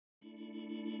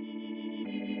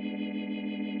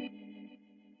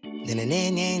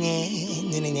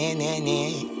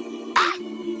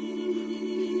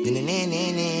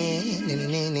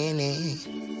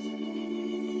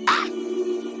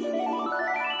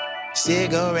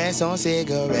Cigarettes on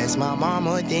cigarettes, my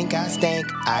mama think I stink.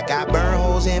 I got burn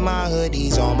holes in my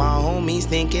hoodies, all my homies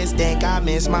think it stink. I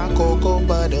miss my cocoa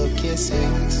butter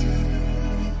kisses.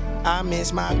 I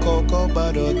miss my cocoa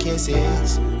butter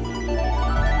kisses.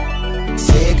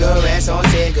 Cigarettes on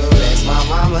cigarettes, my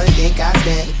mama think I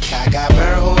stink. I got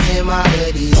burn holes in my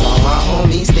hoodies, all my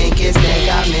homies think it stink.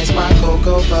 I miss my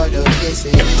cocoa butter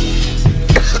kisses.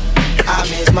 I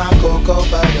miss my cocoa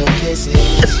butter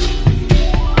kisses.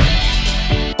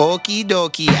 Okie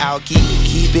dokie, alky,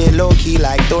 keep it low key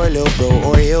like Thor, lil' bro,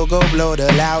 or he'll go blow the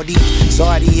loudie.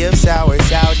 Saudi of sour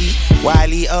Saudi,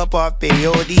 Wiley up off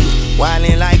peyote,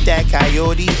 wildin' like that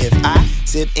coyote. If I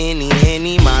sip any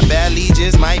Henny, my belly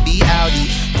just might be outie.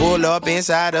 Pull up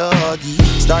inside a Huggy,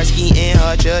 start skiing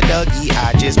Hutch a Dougie.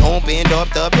 I just opened up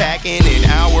the pack in an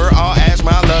hour, I'll ask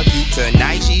my lucky.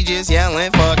 Tonight she just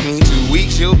yelling fuck me, 2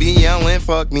 weeks she'll be yelling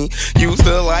fuck me. Used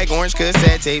to like orange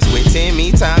cassette tapes with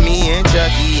Timmy, Tommy, and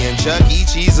Chucky. And Chuck E.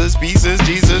 Cheese's pieces,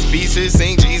 Jesus pieces,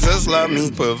 sing Jesus love me.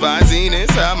 Put Visine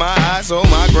inside my eyes so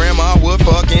my grandma would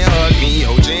fucking hug me.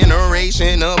 Your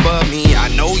generation above me, I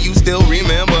know you still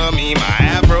remember me. My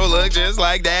afro look just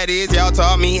like that is, y'all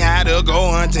taught me how to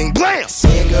go hunting. Blam!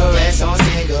 Cigarettes on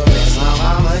cigarettes, my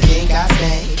mama think I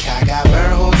stink. I got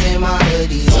burn holes in my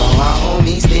hoodies, all my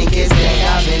homies think it's stink.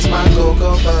 I miss my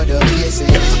cocoa butter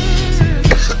kisses.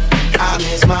 I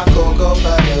miss my cocoa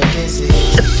butter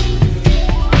kisses.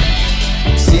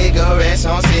 Cigarettes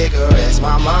on cigarettes,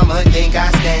 my mama think I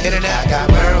stink. I got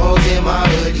burn holes in my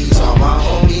hoodies, all my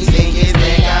homies think it's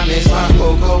stink. I miss my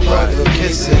cocoa butter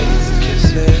kisses.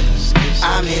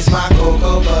 I miss my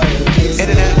cocoa butter kisses.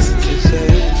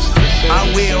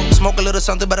 I will smoke a little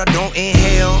something, but I don't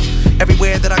inhale.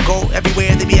 Everywhere that I go,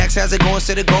 everywhere they be asking how's it going,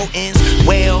 instead of go ins.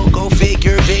 Well, go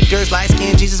figure, victors, light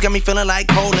skin, Jesus got me feeling like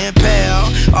Colin Powell.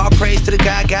 All praise to the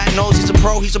guy, God knows he's a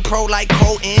pro like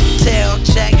Cole Intel.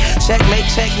 Checkmate,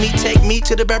 check me, take me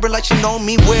to the barber like you know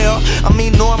me well. I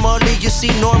mean normally you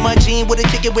see Norma Jean with a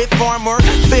kick it with Farmer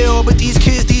Phil, but these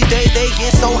kids these days they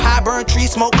get so high, burn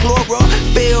trees, smoke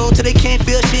chlorophyll till they can't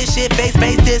feel shit, face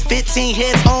this 15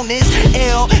 hits on this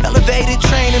L. Elevated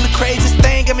train and the craziest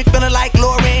thing got me feeling like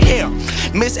Lauryn Hill.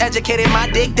 Miseducated, my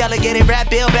dick delegated, rap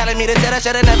bill battling me. They said I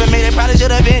should've never made it, probably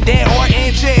should've been dead or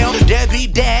in jail.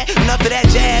 Deadbeat dad, enough of that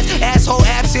jazz. Asshole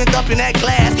absinthe up in that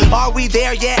glass. Are we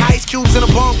there yet? Ice cubes in a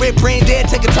bone, rib, brain dead,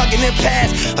 take a tuck and then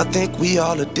pass. I think we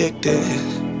all addicted,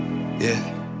 yeah.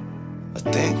 I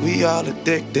think we all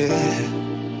addicted,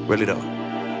 really though.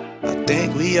 I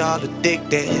think we all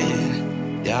addicted,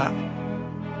 yeah.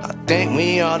 I think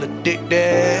we all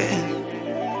addicted.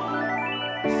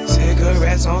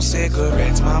 Cigarettes on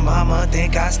cigarettes, my mama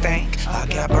think I stink. I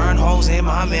got burn holes in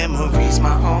my memories, my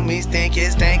homies think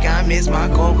it stink. I miss my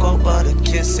cocoa butter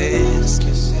kisses.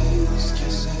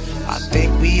 I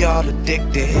think we all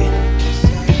addicted.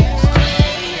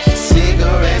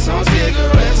 Cigarettes on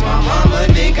cigarettes, my mama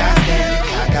think I stink.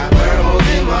 I got burn holes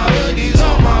in my hoodies,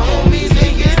 all my homies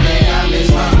think it stink. I miss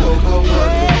my cocoa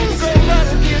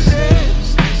butter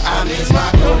kisses. I miss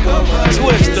my cocoa butter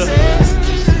kisses.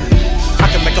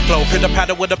 Make a flow, pitter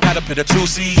patter with a patter, pitter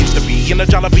juicy. Used to be in a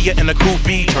Jollibee and a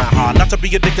goofy, trying hard not to be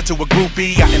addicted to a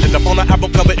groupie. I ended up on an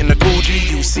album cover in the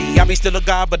Gucci. You see, I be still a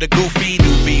guy, but a goofy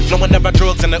doobie, flowing about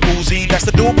drugs and the Uzi. That's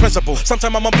the dual principle.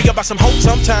 Sometimes I'ma be about some hope,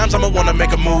 sometimes I'ma wanna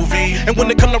make a movie. And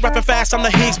when it come to rapping fast, I'm the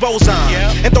Higgs boson.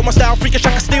 And though my style freakish, I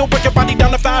can still break your body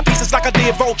down to 5 pieces like I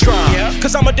did Voltron.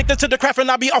 Cause I'm addicted to the craft and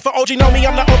I be off of OG. Know me,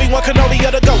 I'm the only one Kenobi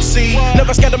of the go see.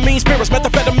 Never scared of mean spirits,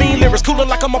 methamphetamine lyrics, cooler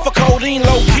like I'm off of codeine,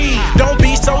 low key. Don't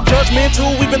be so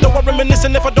judgmental, even though I'm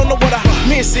reminiscing. If I don't know what I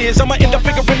miss is, I'ma end up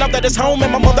figuring out that it's home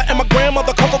and my mother and my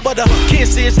grandmother cocoa butter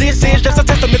kisses. This is just a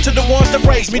testament to the ones that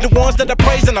raised me, the ones that I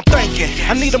praise and I'm thanking.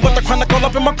 I need them but the chronic all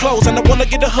up in my clothes, and I wanna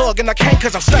get a hug and I can't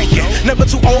cause I'm stinking. Never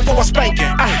too old for a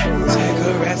spanking.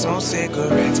 Cigarettes on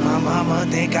cigarettes, my mama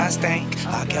think I stink.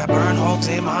 I got burn holes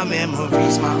in my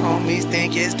memories, my homies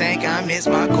think it stink. I miss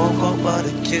my cocoa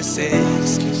butter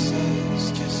kisses.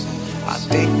 I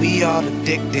think we all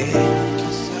addicted.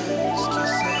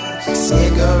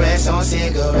 Cigarettes on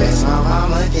cigarettes, my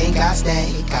mama think I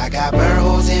stink. I got burn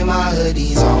holes in my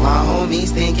hoodies, all my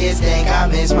homies think it stink. I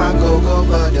miss my cocoa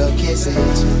butter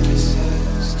kisses.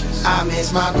 I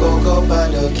miss my cocoa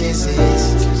butter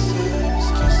kisses.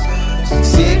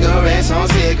 Cigarettes on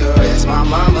cigarettes, my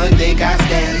mama think I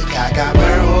stink. I got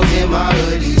burn holes in my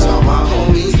hoodies, all my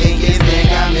homies think it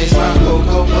stink. I miss my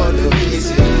cocoa butter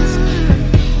kisses.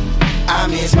 I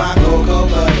miss my cocoa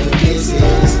butter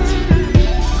kisses.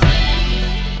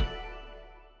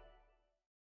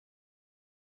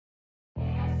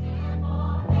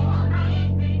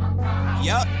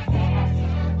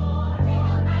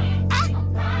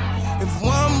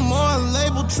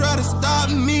 try to stop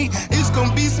me, it's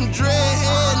gonna be some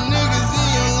dreadhead niggas in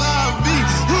your lobby.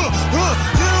 You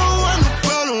don't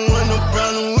want no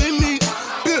problem with me.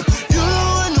 You don't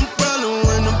want no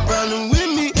problem with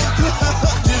me.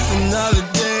 Just another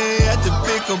day at the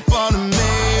pick up on the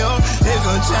mail. They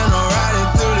gon' channel riding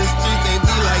through the street, they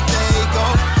be like they go.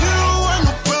 You don't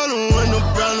want no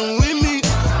problem with me.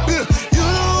 You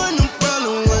don't want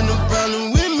no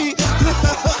problem with me.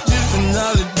 Just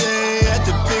another day at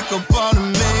the pick up on the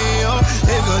mail.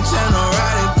 They gon' channel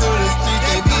riding through the street,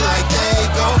 they be like they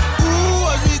go.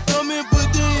 Ooh, I just come and put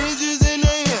the hinges in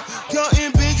their hand.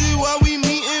 Counting bitches while we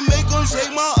meet and make them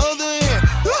shake my other hand.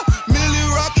 Millie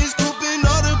rockin', scooping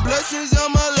all the blessings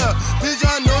on my lap. Bitch,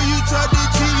 I know you tried to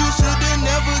cheat, you should've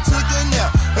never took a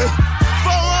nap. Hey,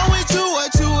 fuck wrong with you,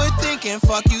 what you were thinking?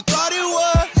 Fuck you thought it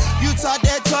was. You talk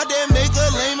that make a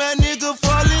lame ass nigga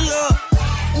fall in love.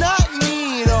 Not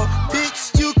me though,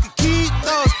 bitch, you could keep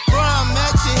those. Bro, I'm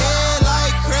at your head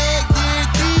like Craig did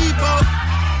Debo.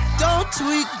 Don't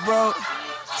tweak, bro,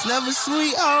 it's never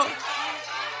sweet out.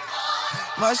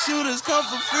 My shooters come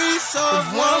for free, so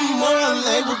if one more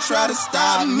label try to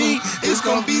stop me, it's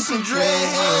gonna be some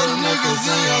dreadhead niggas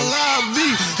in your lobby.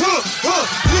 You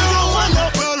don't want no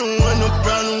problem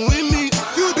with me.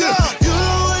 You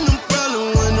don't want no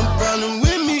problem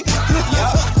with me.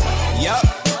 Yup.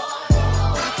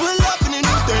 Pull up in a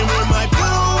new thing with my. You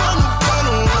don't want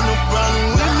no problem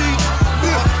with me.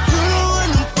 You don't want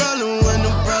no problem with me. You don't want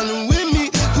no problem with me.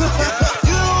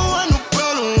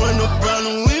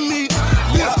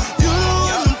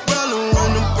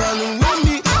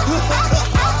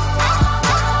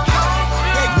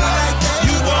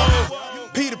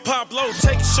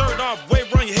 Take your shirt off,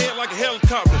 wave around your head like a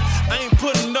helicopter. I ain't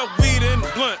putting up weed in the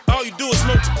blunt, all you do is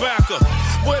smoke tobacco.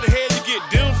 Where the hell you get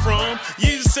them from?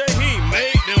 You just say he ain't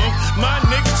made them. My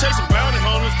nigga chasing bounty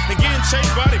hunters and getting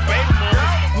chased by their baby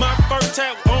mamas. My first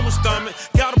tap on my stomach,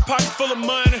 got a pocket full of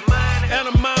money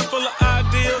and a mind full of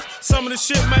ideas. Some of the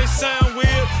shit may sound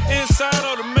weird. Inside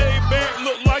of the Maybach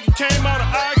look like it came out of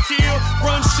IKEA.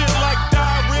 Run shit like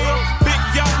diarrhea. Big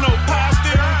yacht, no pie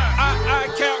still. I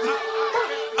captain.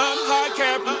 I'm high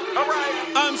capping,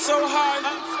 I'm so high,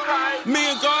 me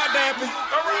and God dapping.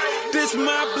 This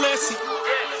my blessing,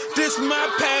 this my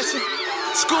passion.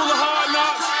 School of hard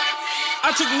knocks,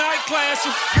 I took night classes.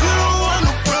 You don't want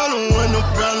no problem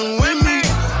with me.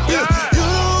 You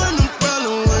don't want no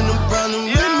problem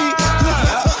with me.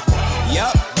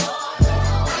 Yup.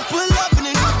 Pull up in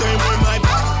a new thing with my.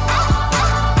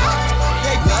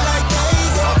 They go like they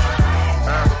go.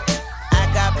 I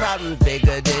got problems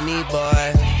bigger than these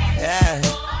boys. Yeah,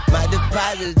 my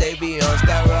deposits, they be on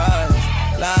steroids.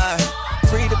 Lord,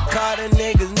 free the Carter,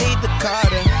 niggas need the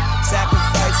Carter.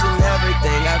 Sacrificing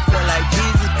everything, I feel like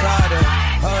Jesus Carter.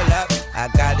 Hold up,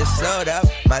 I got it sold up.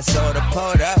 My soda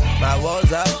pulled up, my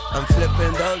woes up. I'm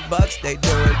flipping those bucks, they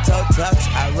doing toe tucks.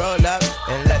 I roll up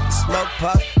and let the smoke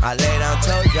puff. I lay down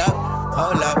toes up,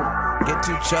 hold up. Get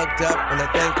too choked up when I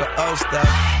think of old stuff.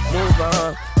 Move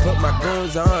on, put my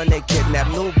goons on, they kidnap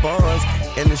newborns.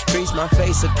 In the streets, my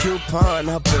face a coupon,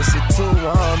 her pussy too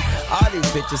warm. All these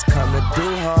bitches come to do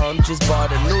harm, just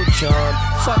bought a new charm.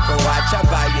 Fuck a watch, I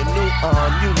buy you new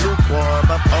arm, you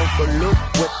lukewarm. I'm Uncle Luke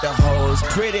with the hoes,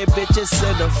 pretty bitches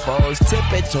centerfolds.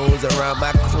 Tipping toes around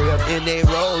my crib in they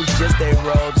robes, just they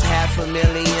robes. $500,000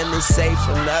 in the safe,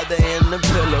 another in the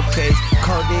pillowcase.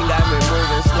 Codeine got me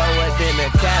moving slower than a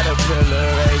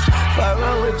caterpillar race. Fuck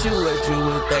wrong with you, what you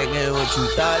was thinking, what you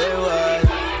thought it was.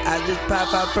 I just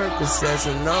pop out Percocets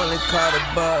and only call the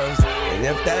buzz. And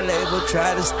if that label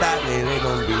try to stop me, they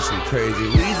gon' be some crazy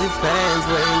Weezy fans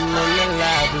waiting in the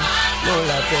lobby. No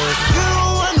lie, baby. You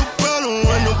don't want no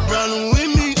problem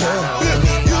with me. You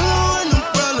don't want no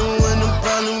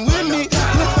problem with me.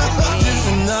 Just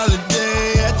another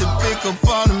day at the pick up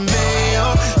on the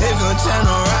mail. They gon'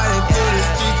 channel riding through the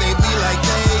street, they be like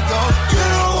they go. You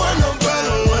don't want no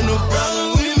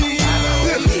problem with me.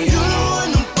 You don't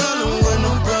want no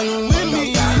problem with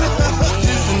me.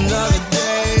 Just another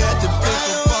day at the pick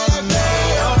up on the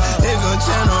mail. They gon'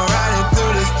 channel riding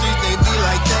through the street, they be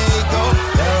like they go.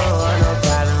 You don't want no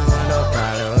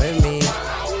problem with me.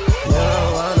 You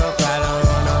don't want no problem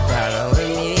with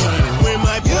me. With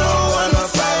my you don't want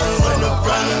no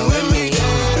problem with me.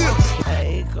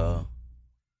 There you go.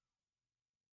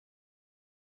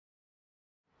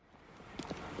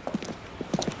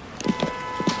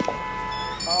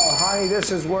 Oh, honey,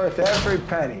 this is worth every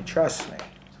penny, trust me.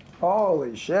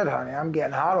 Holy shit, honey, I'm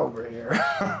getting hot over here.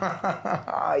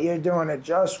 You're doing it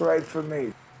just right for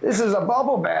me. This is a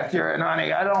bubble bath you're in,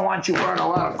 honey. I don't want you wearing a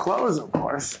lot of clothes, of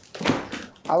course.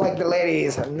 I like the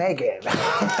ladies naked,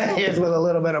 just with a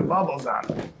little bit of bubbles on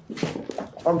them.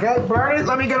 Okay, Bernie,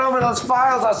 let me get over those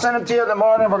files. I'll send them to you in the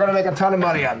morning. We're gonna make a ton of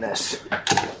money on this.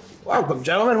 Welcome,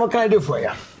 gentlemen. What can I do for you?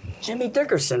 Jimmy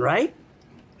Dickerson, right?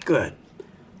 Good.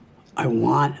 I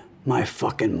want my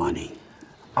fucking money.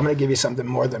 I'm gonna give you something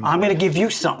more than... I'm gonna give you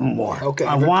something more. Okay.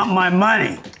 I want my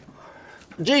money.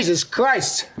 Jesus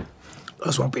Christ.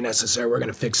 Those won't be necessary. We're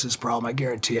gonna fix this problem, I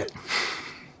guarantee it.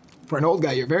 For an old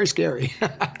guy, you're very scary.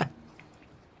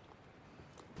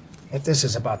 If this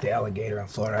is about the alligator in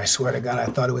Florida, I swear to God, I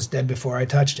thought it was dead before I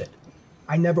touched it.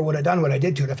 I never would have done what I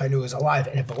did to it if I knew it was alive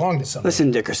and it belonged to somebody. Listen,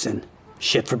 Dickerson,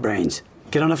 shit for brains.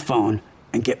 Get on the phone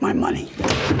and get my money.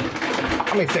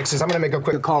 Let me fix this. I'm gonna make a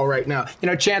quick call right now. You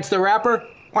know C.h.a.n.c.e t.h.e R.a.p.p.e.r,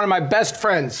 one of my best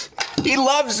friends. He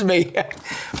loves me.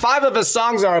 5 of his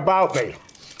songs are about me.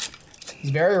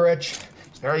 He's very rich,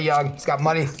 he's very young, he's got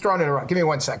money, he's throwing it around. Give me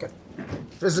 1 second.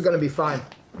 This is gonna be fine.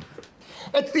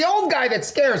 It's the old guy that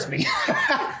scares me.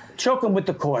 Choke him with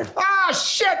the cord. Ah,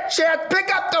 shit, Chad, pick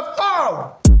up the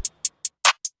phone!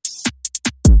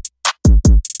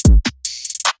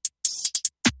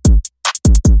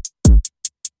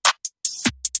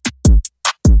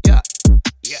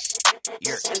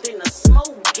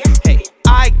 Hey,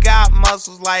 I got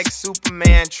muscles like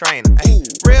Superman trainer. Ay,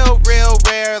 real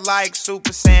rare like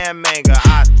Super Saiyan Mega.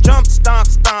 I jump, stomp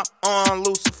on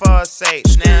Lucifer's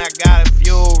Sage. Now I got a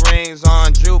few rings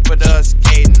on Jupiter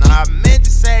skating. I meant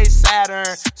to say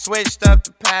Saturn, switched up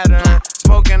the pattern.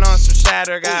 Smoking on some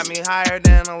shatter, got me higher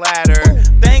than a ladder.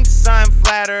 Thanks, son,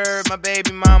 flatter, my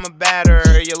baby mama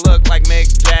batter. You look like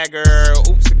Mick Jagger,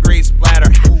 oops, a grease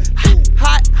splatter.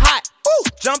 Hot, woo,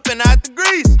 jumping out the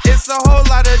grease. It's a whole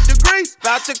lot of degrees.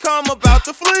 About to come, about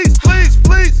to fleece.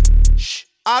 Please, shh,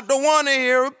 I don't wanna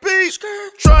hear a beat.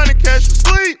 Trying to catch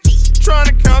some sleep, trying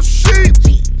to count some sheep.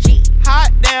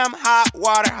 Hot damn, hot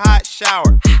water, hot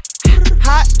shower.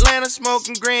 Hot Atlanta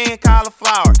smoking green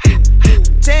cauliflower.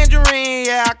 Tangerine,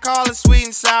 yeah, I call it sweet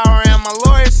and sour. And my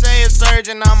lawyer say it's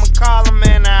urgent, I'ma call him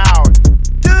in an hour.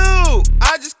 Dude,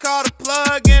 I just called a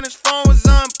plug and his phone was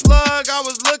unplugged. I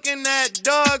was looking at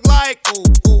Doug like,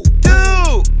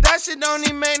 dude, that shit don't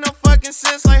even make no fucking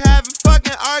sense. Like having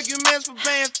fucking arguments for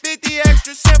paying 50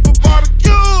 extra cents for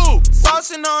barbecue.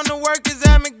 Saucing on the workers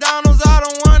at McDonald's. I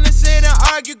don't wanna sit and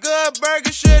argue. Good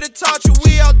burger should've taught you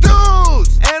we all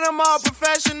dudes. And I'm all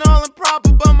professional and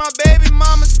proper, but my baby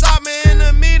mama stopped me in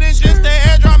the meeting just to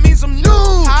airdrop me some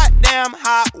news. Hot damn,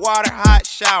 hot water, hot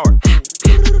shower.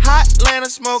 Hot Atlanta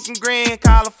smoking green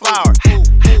cauliflower.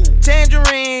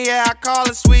 Tangerine, yeah, I call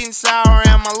it sweet and sour.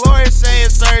 And my lawyer say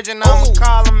it's urgent, I'ma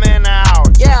call him in an hour.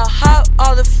 Yeah, hop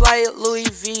all the flight, Louis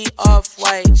V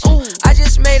off-white. I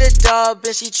just made a dub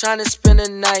and she tryna spend a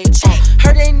night.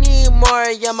 Heard they need more,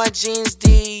 yeah, my jeans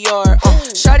Dior.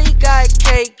 Shawty got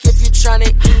cake if you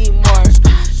tryna eat more.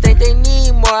 Think they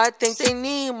need more, I think they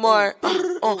need more.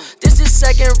 This is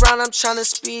second round, I'm tryna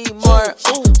speed more.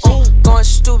 Going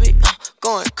stupid,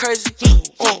 going crazy.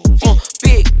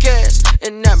 Big gas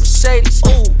in that Mercedes.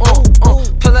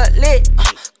 Pull up lit,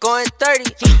 going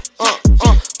 30.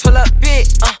 Pull up big,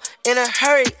 in a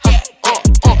hurry.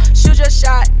 Shoot your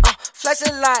shot, flex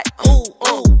a lot.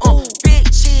 Big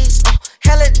cheese,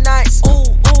 hella nice.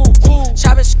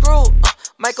 Chop and screw,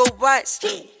 Michael Watts.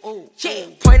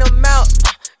 Point them out,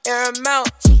 air them out.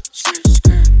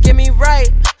 Get me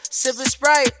right, sip a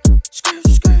Sprite.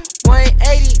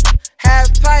 180,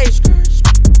 half pipe.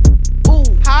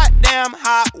 Hot damn,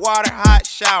 hot water, hot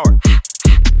shower.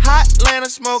 Hot Atlanta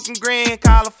smoking green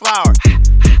cauliflower.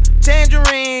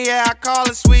 Tangerine, yeah, I call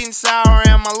it sweet and sour.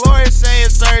 And my lawyer say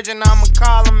it's urgent, I'ma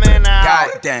call him in an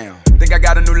hour. Goddamn, think I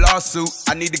got a new lawsuit,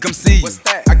 I need to come see you. What's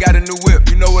that? I got a new whip,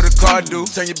 you know what a car do?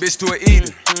 Turn your bitch to an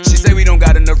eater. She say we don't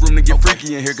got enough room to get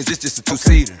freaky in here, cause it's just a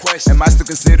 2-seater. Am I still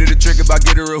considered a trick if I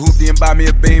get her a hoopty and buy me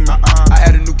a Beamer? I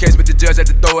had a new case, but the judge had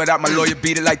to throw it out, my lawyer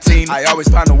beat it like Tina. I always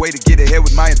find a way to get ahead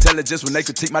with my intelligence when they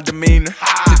critique my demeanor.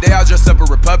 Today I'll dress up a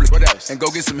Republican and go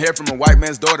get some hair from a white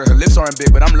man's daughter. Her lips aren't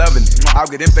big, but I'm loving it. I'll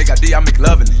get in fake ID, I'll make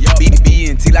loving it.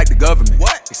 BDB&T like the government.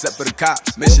 Except for the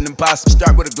cops, Mission Impossible.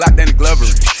 Start with a Glock, then a Glover.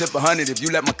 Tip 100 if you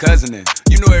let my cousin in.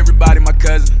 You know everybody my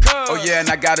cousin. Oh yeah, and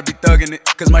I gotta be thugging it,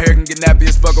 cause my hair can get nappy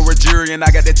as fuck or wear jewelry, and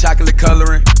I got that chocolate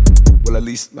coloring. Well, at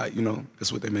least, like, you know,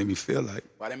 that's what they made me feel like.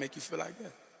 Why they make you feel like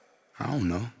that? I don't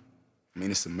know. I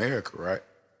mean, it's America, right?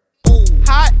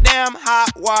 Hot damn,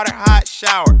 hot water, hot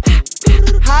shower.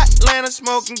 Hot Atlanta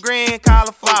smoking green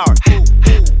cauliflower.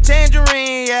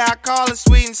 Tangerine, yeah, I call it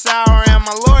sweet and sour. And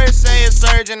my lawyer say it's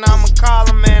urgent, I'ma call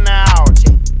him in an hour.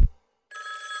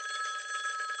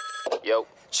 Yo.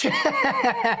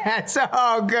 It's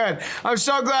all good. I'm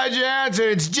so glad you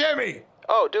answered. It's Jimmy.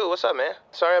 Oh, dude, what's up, man?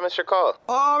 Sorry I missed your call.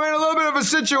 Oh, I'm in a little bit of a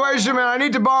situation, man. I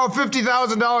need to borrow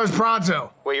 $50,000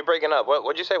 pronto. Wait, you're breaking up.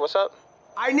 What'd you say? What's up?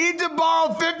 I need to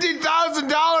borrow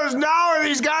 $50,000 now or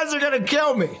these guys are gonna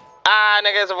kill me. Ah,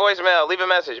 nigga, it's a voicemail. Leave a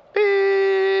message.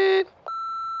 Beep.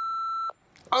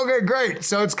 Okay, great.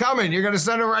 So it's coming. You're gonna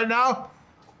send it right now?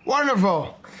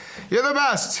 Wonderful. You're the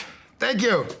best. Thank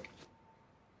you.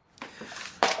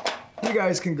 You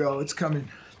guys can go. It's coming.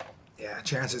 Yeah,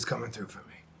 Chance is coming through for me.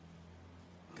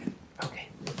 Okay.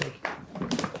 Thank you.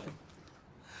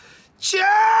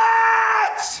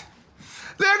 Chance!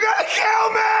 They're gonna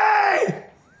kill me!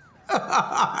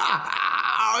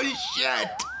 Oh, shit.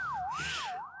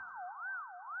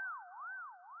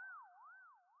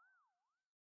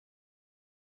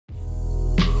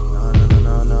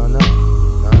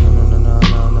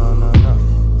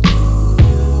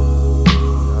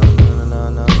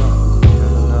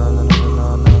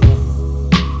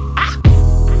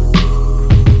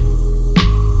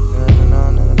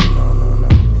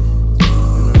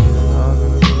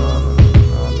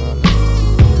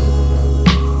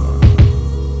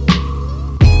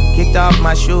 Off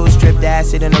my shoes, stripped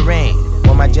acid in the rain.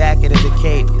 Wore my jacket as a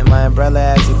cape and my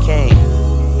umbrella as a cane.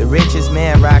 The richest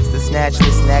man rocks the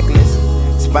snatchless necklace,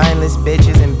 spineless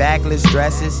bitches in backless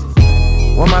dresses.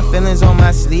 Wore my feelings on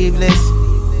my sleeveless,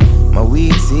 my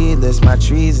weed seedless, my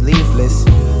trees leafless.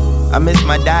 I miss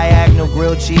my diagonal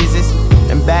grilled cheeses,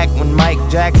 and back when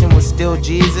Mike Jackson was still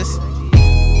Jesus.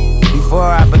 Before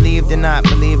I believed in not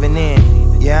believing in.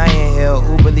 Yeah, I inhale,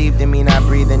 who believed in me not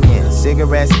breathing in?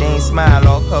 Cigarette stained smile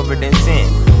all covered in sin.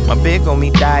 My big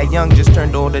homie died young, just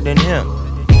turned older than him.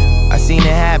 I seen it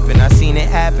happen, I seen it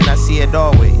happen, I see it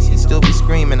always. He still be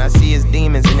screaming, I see his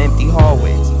demons in empty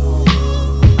hallways.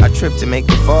 I tripped to make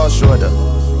the fall shorter.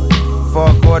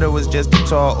 Fall quarter was just a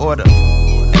tall order.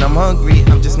 And I'm hungry,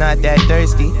 I'm just not that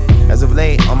thirsty. As of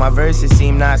late, all my verses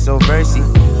seem not so versy.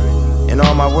 And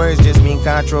all my words just mean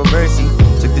controversy.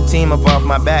 Took the team up off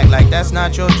my back like that's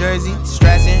not your jersey.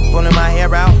 Stressing, pulling my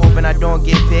hair out, hoping I don't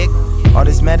get picked. All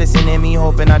this medicine in me,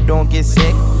 hoping I don't get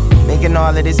sick. Making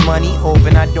all of this money,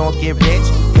 hoping I don't get rich.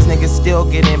 Cause niggas still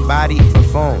getting bodied for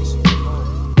phones.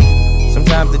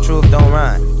 Sometimes the truth don't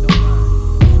rhyme.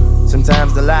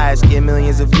 Sometimes the lies get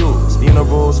millions of views.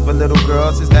 Funerals for little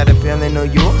girls, is that appealing to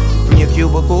you? From your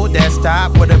cubicle,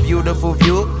 desktop, what a beautiful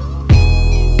view.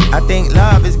 I think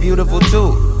love is beautiful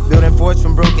too. Building forts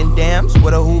from broken dams,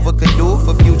 what a Hoover could do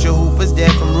for future hoopers.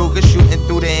 Dead from Ruger, shooting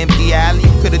through the empty alley.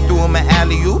 You could've threw him an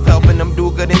alley-oop, helping them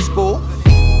do good in school.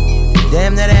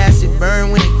 Damn, that acid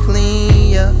burn when it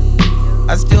clean, yeah.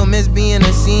 I still miss being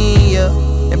a senior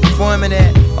and performing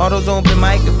at all those open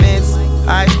mic events.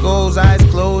 Eyes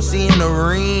closed, seeing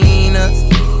arenas.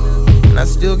 And I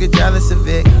still get jealous of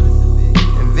Vic,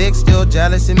 and Vic's still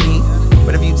jealous of me.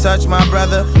 But if you touch my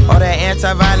brother, all that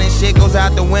anti-violent shit goes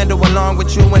out the window along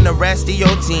with you and the rest of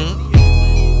your team.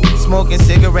 Smoking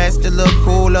cigarettes to look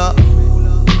cooler.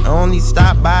 I only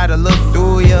stop by to look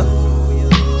through ya.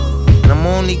 And I'm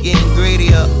only getting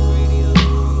greedier.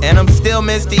 And I'm still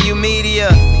Mr. You Media.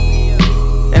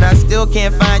 And I still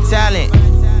can't find talent.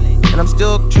 And I'm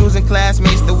still choosing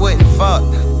classmates that wouldn't fuck.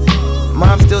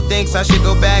 Mom still thinks I should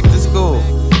go back to school.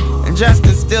 And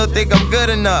Justin still think I'm good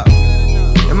enough.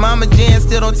 And Mama Jan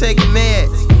still don't take her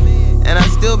meds. And I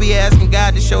still be asking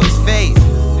God to show his face.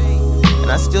 And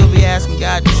I still be asking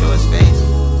God to show his face.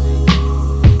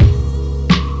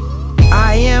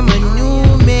 I am a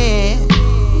new man.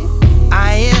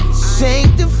 I am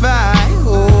sanctified.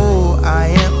 Oh, I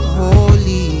am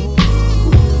holy.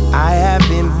 I have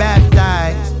been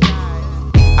baptized.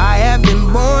 I have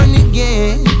been born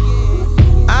again.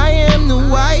 I am the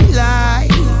white light.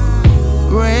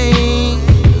 Rain,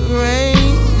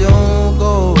 rain, don't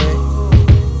go away.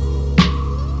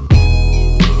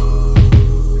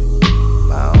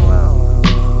 Bow, wow, wow.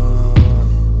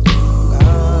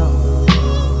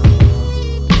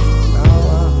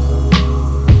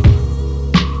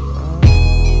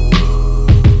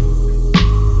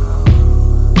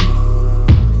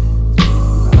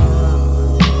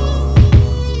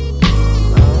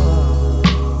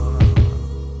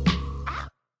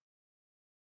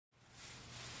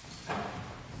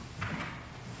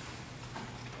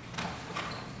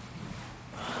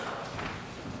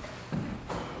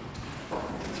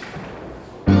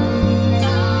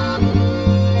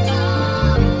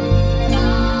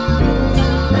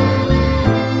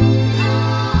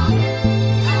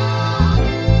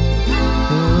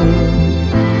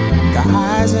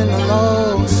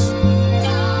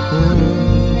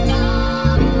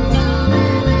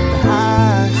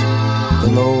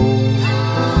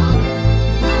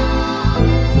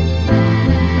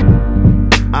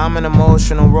 an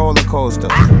emotional roller coaster.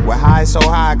 With high so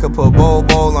high I could put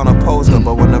bowl on a poster.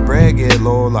 But when the bread get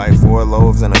low, like 4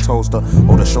 loaves and a toaster.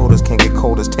 Oh, the shoulders can get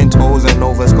cold as 10 toes in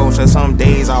Nova Scotia. Some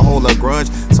days I hold a grudge,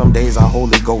 some days I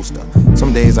hold a ghoster.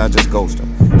 Some days I just ghost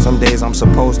her. Some days I'm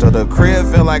supposed to. The crib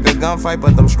feel like a gunfight,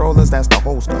 but them strollers, that's the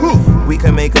holster. We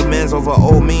can make amends over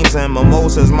old memes and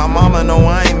mimosas. My mama know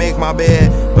I ain't make my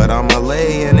bed, but I'ma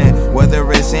lay in it. Whether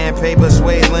it's sandpaper,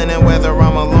 suede linen, whether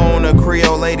I'm alone, a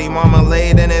Creole lady mama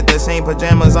laid in it. The same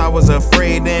pajamas I was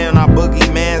afraid in. I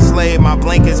boogie man slave, my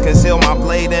blankets conceal my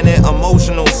blade in it.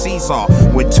 Emotional seesaw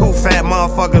with 2 fat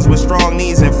motherfuckers with strong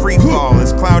knees and free fall.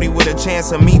 It's cloudy with a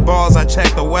chance of meatballs. I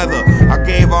check the weather. I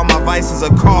gave all my vices a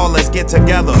call. Let's get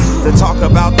together to talk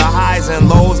about the highs and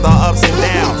lows, the ups and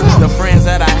downs. The friends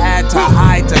that I had to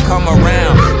hide to come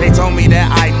around. They told me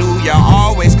that I knew you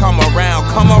always come around.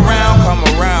 Come around, come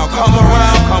around, come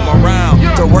around, come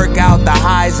around. To work out the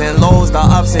highs and lows, the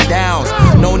ups and downs.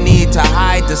 No need to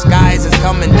hide, the skies is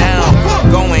coming down.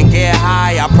 Go and get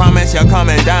high, I promise you're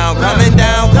coming down. Coming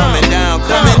down, coming down,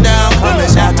 coming down, coming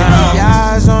down. Keep your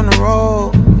eyes on the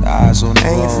road.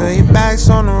 And you feel your back's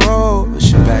on the road.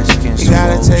 You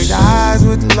gotta take the highs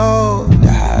with the lows.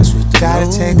 Gotta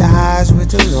take the highs with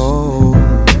the lows.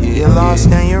 You're lost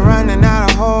and you're running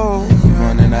out of hope.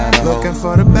 Looking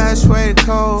for the best way to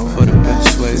cope.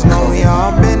 Cause know we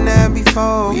all been there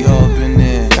before.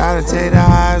 Gotta take the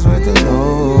highs with the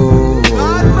lows.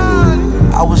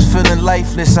 I was feeling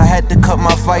lifeless, I had to cut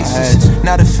my vices.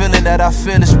 Now the feeling that I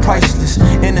feel is priceless.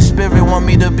 In the spirit want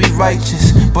me to be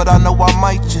righteous, but I know I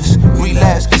might just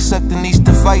relapse, get sucked in these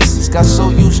devices. Got so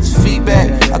used to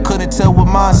feedback, I couldn't tell what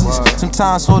mine is.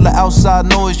 Sometimes all the outside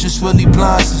noise just really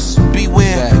blinds us.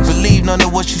 Beware, believe none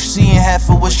of what you see and half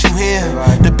of what you hear.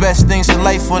 The best things in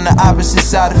life on the opposite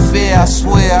side of fear. I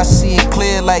swear I see it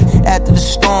clear like after the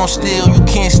storm. Still you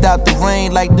can't stop the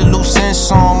rain like the loose end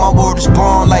song. My word is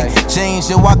born like James.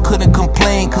 Yo, I couldn't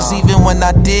complain, cause even when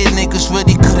I did, niggas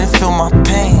really couldn't feel my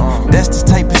pain. That's the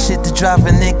type of shit that drive a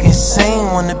nigga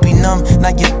insane. Wanna be numb, now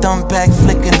your thumb back,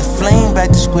 flicking the flame. Back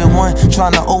to square one,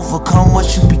 trying to overcome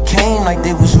what you became. Like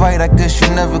they was right, I guess you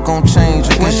never gon' change.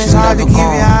 When it's hard to keep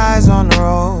your eyes on the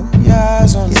road,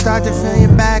 you start to feel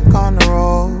your back on the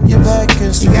road. You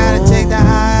gotta take the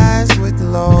highs with the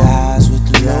lows.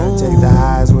 You gotta take the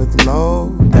highs with the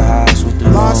lows.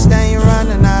 Lost and you're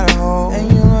running out of hope.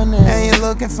 And you're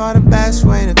looking for the best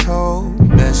way to cope.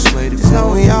 Just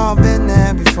know we all been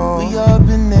there before. You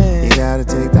gotta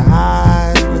take the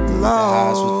highs with the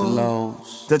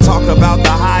lows. To talk about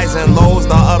the highs and lows,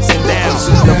 the ups and downs.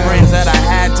 The friends that I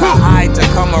had to hide to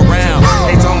come around.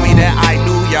 They told me that I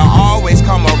knew you always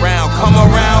come around. Come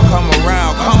around, come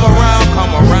around, come around,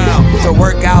 come around. To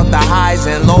work out the highs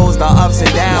and lows, the ups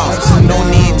and downs. No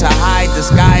need to hide, the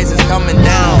skies is coming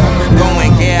down. Go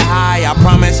and get high, I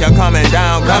promise you're coming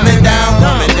down. Coming down,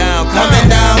 coming down, coming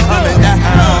down, coming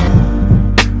down.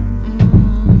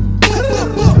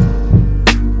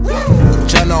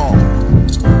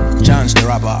 C.h.a.n.c.e t.h.e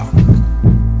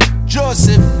R.a.p.p.e.r.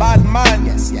 Joseph Badman,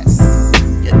 yes.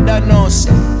 You don't know,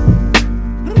 sir.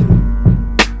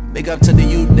 Big up to the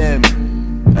youth them,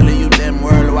 and the youth them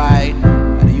worldwide,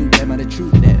 and the youth them and the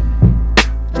truth them.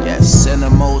 Yes, and the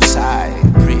Most High,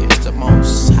 praise the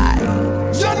Most High.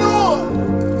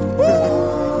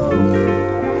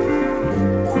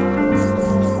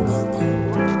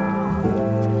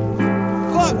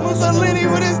 Fuck, Mussolini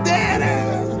with his dad ass.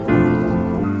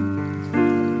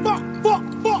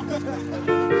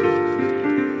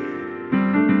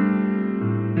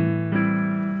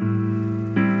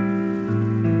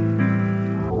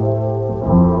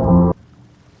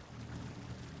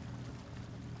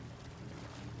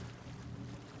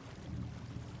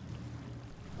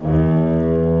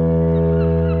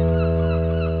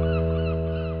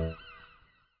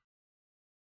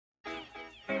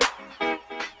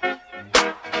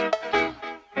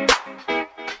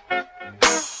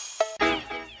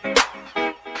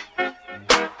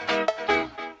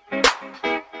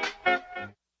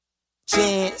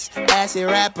 C.h.a.n.c.e acid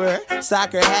rapper,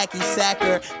 soccer hacky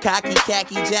sacker, cocky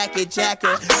khaki jacket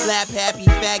jacker, slap happy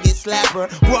faggot slapper,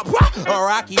 a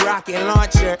rocky rocket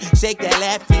launcher, shake that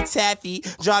laffy taffy,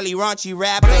 jolly raunchy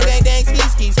rapper. Dang dang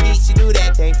ski, she do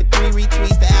that thing for 3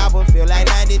 retweets. The album feel like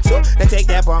 92. Then take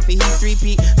that bump for he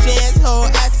 3P. C.h.a.n.c.e whole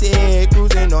acid,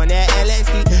 cruising on that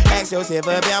LSD. Ask yourself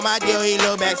about my deal, he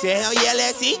look back, said hell yeah,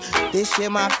 let's see. This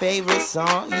shit my favorite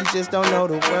song, you just don't know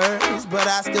the words, but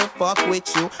I still fuck with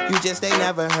you, you just ain't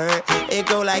never heard. It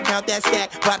go like count that stack,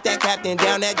 pop that captain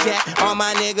down that jack. All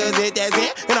my niggas hit that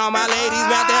zit, and all my ladies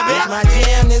bout that bitch. This my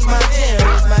jam, this my jam,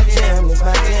 this my jam, this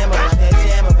my jam, about that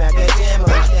jam, about that jam,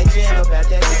 about that jam, about that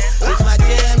jam. This my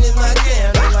jam, this my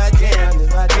jam, this my jam.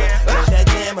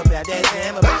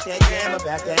 about that jam,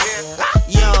 about that jam.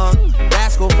 Young,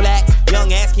 rascal flax,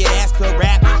 young ass kid ass could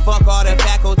rap. Fuck all the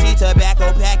faculty,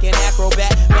 tobacco packing,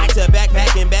 acrobat. Back to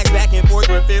backpacking, back and forth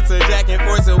with fits of jack and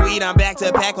forth of weed. I'm back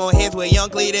to pack on hits with young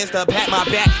Cletus to pat my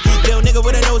back. Little nigga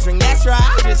with a nose ring, that's right.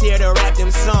 Just here to rap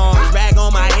them songs. Rag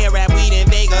on my hair, rap weed in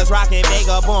Vegas, rockin'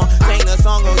 Vagabond. Sing the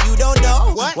song, oh you don't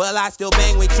know? What? Well I still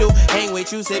bang with you, hang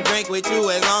with you, sip drink with you,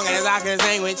 as long as I can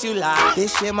sing with you live.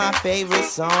 This shit my favorite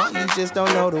song, you just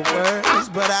don't know the words,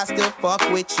 but I still fuck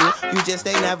with you, you just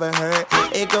ain't never heard.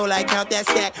 It go like count that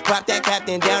stack, pop that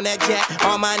captain, down that jack.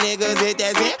 All my niggas hit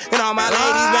that zit, and all my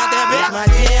ladies rap that bitch. This my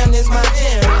jam, this my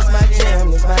jam, this my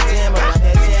jam, this my jam, about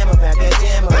that jam, about that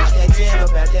jam, about that jam,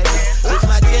 about that jam. This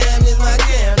my jam, this my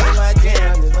jam, this my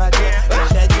jam, this my jam, about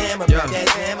that jam, about that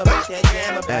jam, about that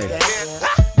jam, about that jam.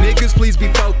 Niggas, please be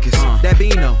focused. That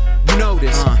Bino, you know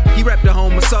this. He rep the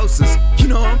homosocials. You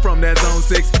know I'm from that zone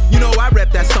 6. You know I rep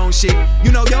that stone shit.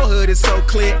 You know your hood is so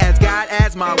clear as God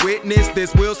as my witness.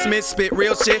 This Will Smith spit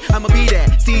real shit. I'ma be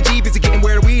that. CG busy getting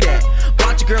where the weed at.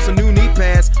 Bunch of girls with new knee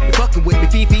pads. They fucking with the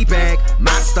Fifi bag.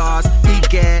 My stars, he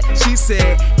gat. She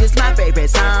said, it's my favorite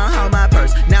song, hold my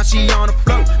purse. Now she on the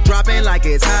float, dropping like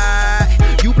it's high.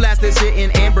 You blast this shit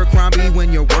in Abercrombie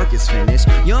when your work is finished.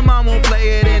 Your mom won't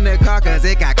play it in the car cause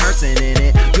it got cursing in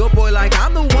it. Your boy like,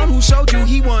 I'm the one who showed you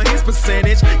he won his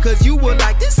percentage. Cause you were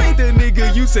like, this ain't the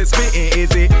nigga you said spittin',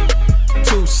 is it?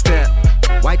 Two-step,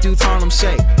 white dudes Harlem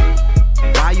shake.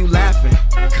 Why you laughing?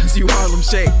 Cause you Harlem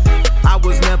shake. I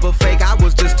was never fake, I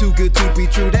was just too good to be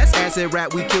true. That's acid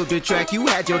rap, we killed the track. You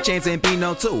had your chance and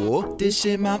Bino too. This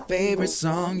shit my favorite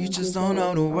song, you just don't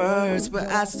know the words, but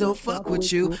I still fuck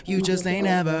with you, you just ain't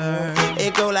ever heard.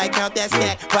 It go like count that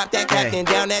stack, pop that captain,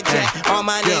 down that jack. All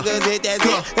my niggas hit that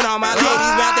zit, and all my ladies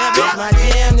rap that bitch. My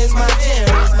jam, this my jam,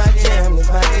 this my jam, this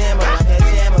my jam, about that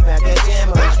jam, about that jam,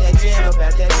 about that jam,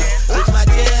 about that jam. This my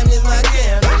jam, this my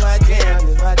jam, this my jam,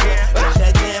 this my jam, about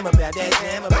that jam, about that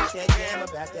jam, about that jam,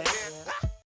 about that jam.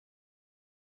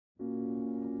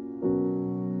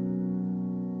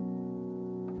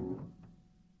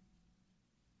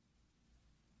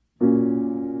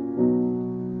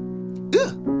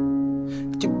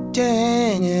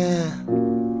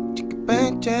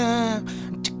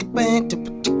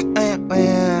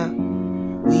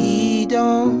 We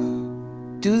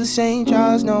don't do the same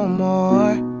drugs no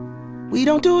more. We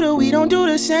don't do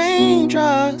the same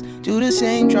drugs,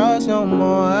 no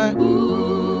more.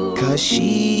 Cause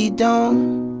she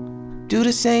don't do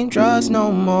the same drugs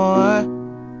no more.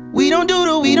 We don't do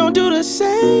the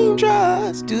same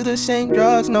drugs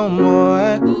no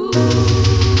more.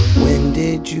 When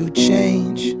did you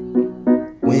change?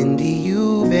 When do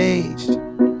you've aged?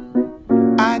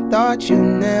 I thought you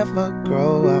never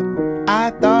grow up.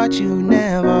 I thought you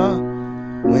never.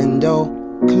 Window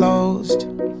closed.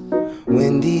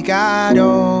 Wendy got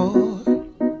old.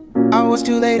 I was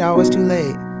too late,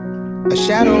 a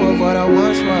shadow of what I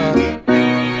once was.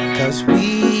 Cause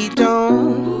we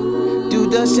don't do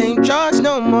the same drugs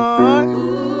no more.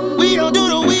 We don't do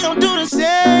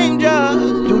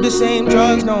the same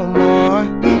drugs no more.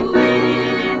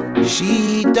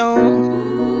 She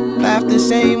don't laugh the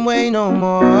same way no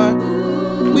more.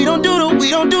 We don't do the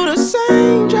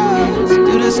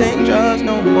same drugs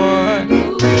no more.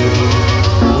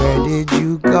 Where did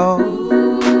you go?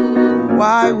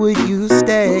 Why would you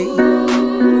stay?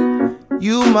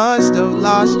 You must have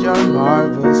lost your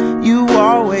marbles. You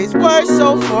always were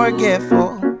so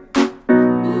forgetful.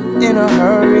 In a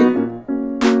hurry,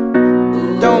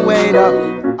 don't wait up.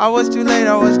 I was too late,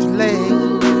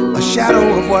 a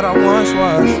shadow of what I once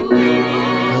was.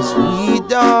 Cause we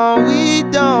don't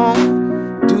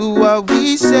do what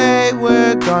we say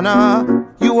we're gonna.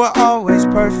 You were always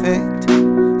perfect,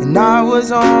 and I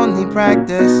was only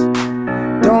practice.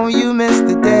 Don't you miss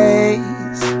the days?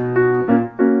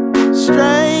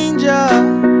 Stranger,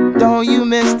 don't you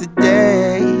miss the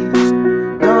days?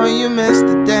 Don't you miss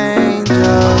the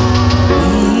danger?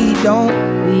 We don't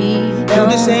do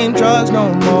the same drugs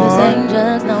no more.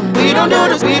 We don't do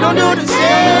the same drugs.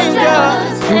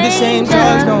 Do the same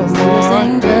drugs no more.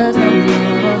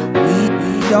 We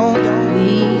don't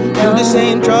do the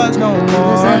same drugs no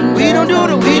more. We don't do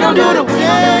the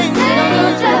same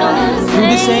drugs. Do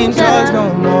the same drugs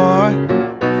no more.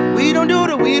 We don't do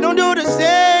the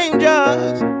same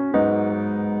drugs.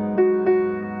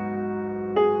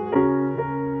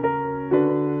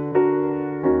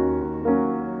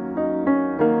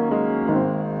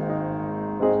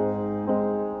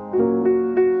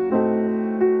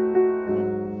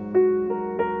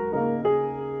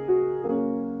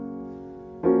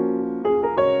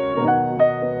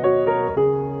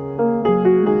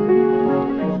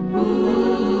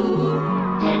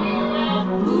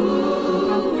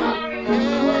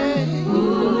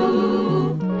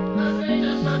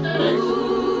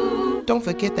 don't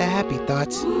forget the happy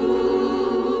thoughts.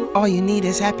 All you need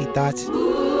is happy thoughts.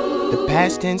 The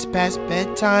past tense, past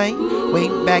bedtime. Way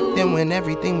back then when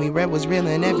everything we read was real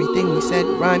and everything we said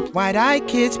rhymed. Wide-eyed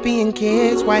kids being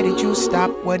kids. Why did you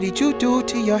stop? What did you do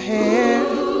to your hair?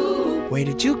 Where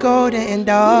did you go to end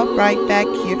up right back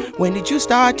here? When did you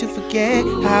start to forget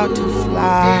how to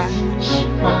fly?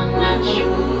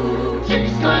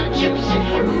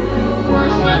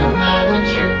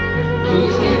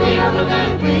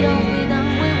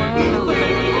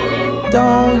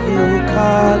 Don't you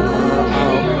call her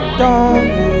out, don't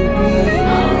you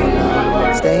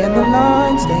please. Stay in the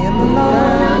line, stay in the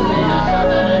line.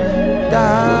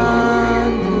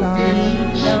 Down the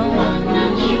line.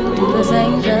 Don't do the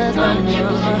same just no more.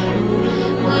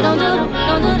 We don't do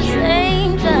the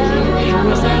same just.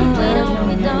 The same way that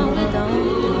we don't.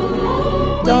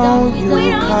 Don't you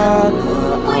call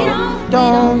her out,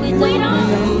 don't you please.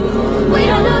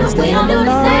 Stay in the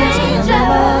line, stay in the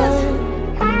line.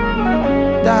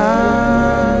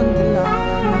 Down the line.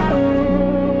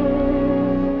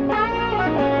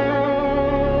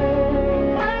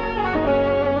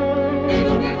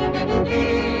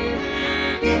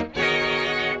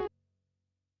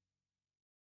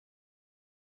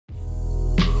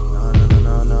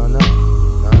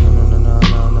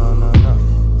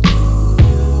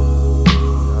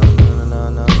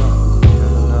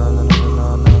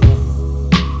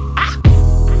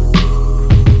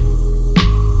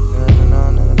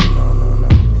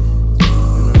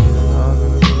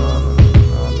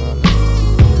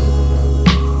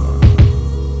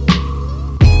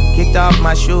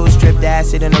 My shoes dripped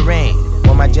acid in the rain.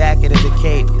 Wore my jacket as a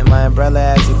cape and my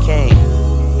umbrella as a cane.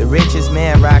 The richest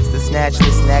man rocks the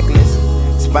snatchless necklace.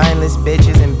 Spineless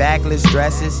bitches in backless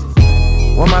dresses.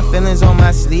 Wore my feelings on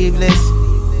my sleeveless.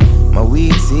 My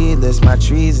weed seedless, my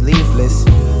trees leafless.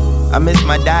 I miss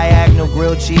my diagonal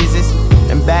grilled cheeses.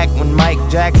 And back when Mike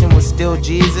Jackson was still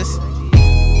Jesus.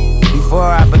 Before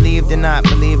I believed in not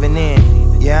believing in.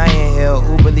 Yeah, I inhale,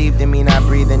 who believed in me not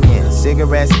breathing in?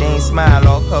 Cigarette stained smile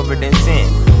all covered in sin.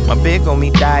 My big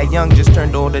homie died young, just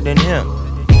turned older than him.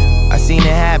 I seen it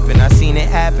happen, I seen it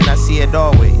happen, I see it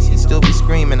always. He still be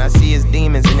screaming, I see his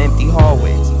demons in empty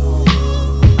hallways.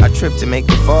 I tripped to make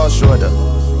the fall shorter.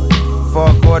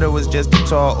 Fall quarter was just a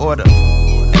tall order.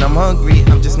 And I'm hungry,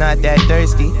 I'm just not that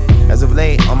thirsty. As of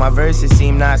late, all my verses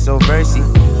seem not so versy.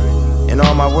 And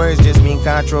all my words just mean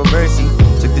controversy.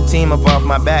 Took the team up off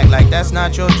my back like that's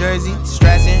not your jersey.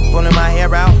 Stressing, pulling my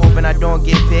hair out, hoping I don't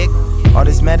get picked. All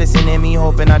this medicine in me,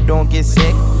 hoping I don't get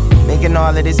sick. Making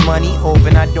all of this money,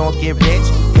 hoping I don't get rich.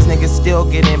 Cause niggas still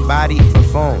getting bodied for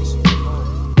phones.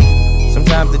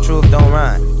 Sometimes the truth don't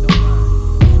rhyme.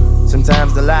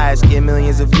 Sometimes the lies get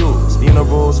millions of views.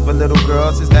 Funerals for little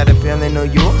girls, is that appealing to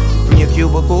you? From your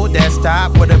cubicle,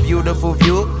 desktop, what a beautiful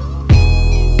view.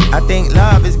 I think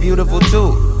love is beautiful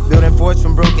too. Building forts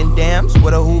from broken dams,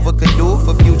 what a Hoover could do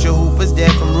for future hoopers.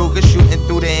 Dead from Ruger, shooting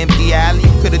through the empty alley.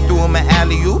 Could've threw him an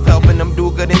alley-oop, helping them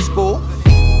do good in school.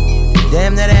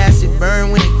 Damn, that acid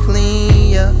burn when it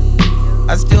clean, yeah.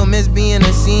 I still miss being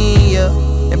a senior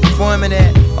and performing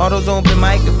at all those open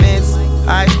mic events.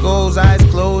 Eyes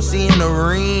closed, seeing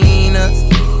arenas.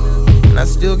 And I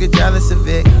still get jealous of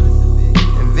Vic,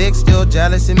 and Vic's still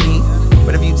jealous of me.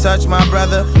 But if you touch my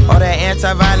brother, all that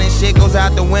anti-violent shit goes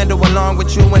out the window along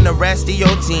with you and the rest of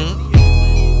your team.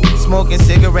 Smoking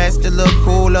cigarettes to look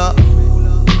cooler.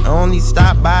 I only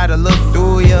stop by to look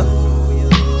through ya.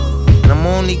 And I'm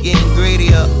only getting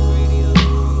greedier.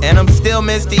 And I'm still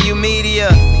Mr. U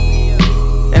Media.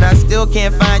 And I still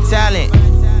can't find talent.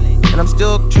 And I'm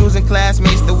still choosing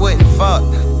classmates that wouldn't fuck.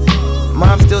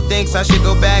 Mom still thinks I should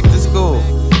go back to school.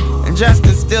 And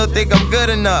Justin still think I'm good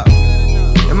enough.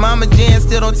 And Mama Jan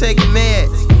still don't take her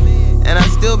meds. And I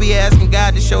still be asking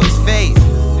God to show his face.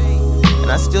 And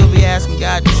I still be asking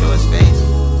God to show his face.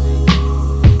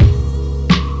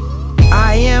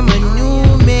 I am a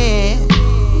new man.